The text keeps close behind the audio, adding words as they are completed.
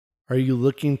Are you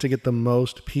looking to get the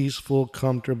most peaceful,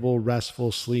 comfortable,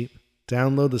 restful sleep?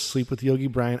 Download the Sleep with Yogi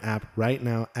Brian app right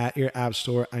now at your app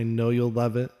store. I know you'll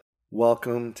love it.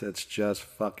 Welcome to It's Just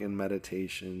Fucking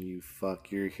Meditation. You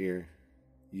fuck, you're here.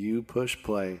 You push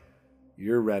play.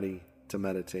 You're ready to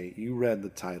meditate. You read the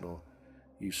title,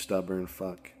 you stubborn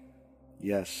fuck.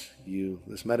 Yes, you.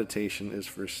 This meditation is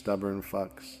for stubborn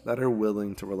fucks that are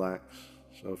willing to relax.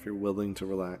 So if you're willing to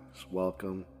relax,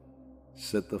 welcome.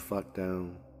 Sit the fuck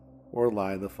down or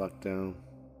lie the fuck down.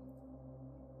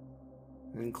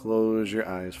 And close your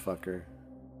eyes, fucker.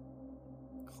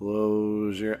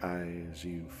 Close your eyes,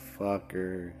 you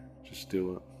fucker. Just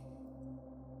do it.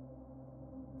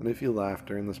 And if you laugh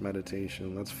during this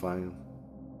meditation, that's fine.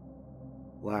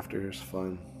 Laughter is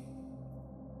fun.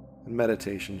 And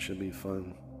meditation should be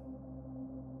fun.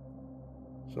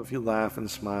 So if you laugh and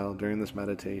smile during this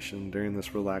meditation, during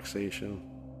this relaxation,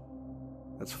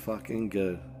 that's fucking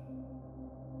good.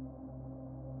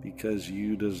 Because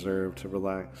you deserve to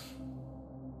relax.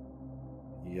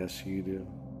 Yes, you do.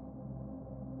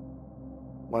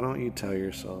 Why don't you tell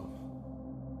yourself,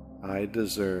 I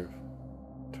deserve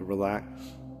to relax?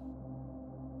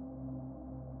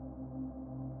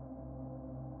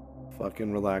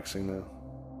 Fucking relaxing now.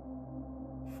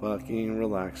 Fucking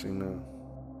relaxing now.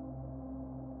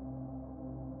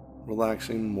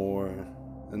 Relaxing more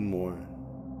and more.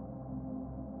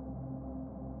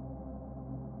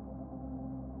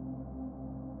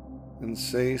 And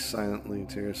say silently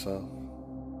to yourself,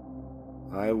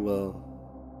 I will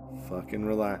fucking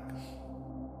relax.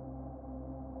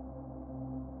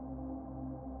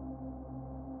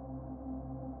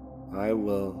 I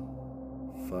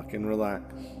will fucking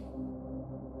relax.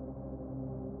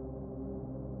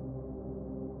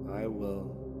 I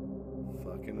will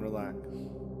fucking relax.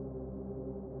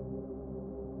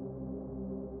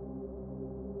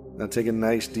 Now take a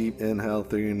nice deep inhale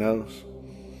through your nose.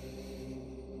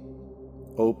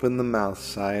 Open the mouth,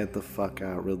 sigh it the fuck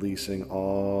out, releasing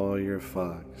all your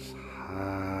fucks.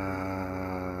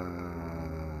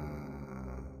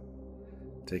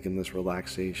 Taking this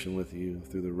relaxation with you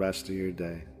through the rest of your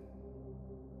day.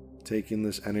 Taking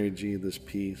this energy, this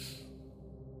peace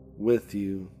with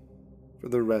you for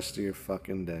the rest of your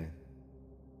fucking day.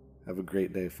 Have a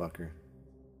great day, fucker.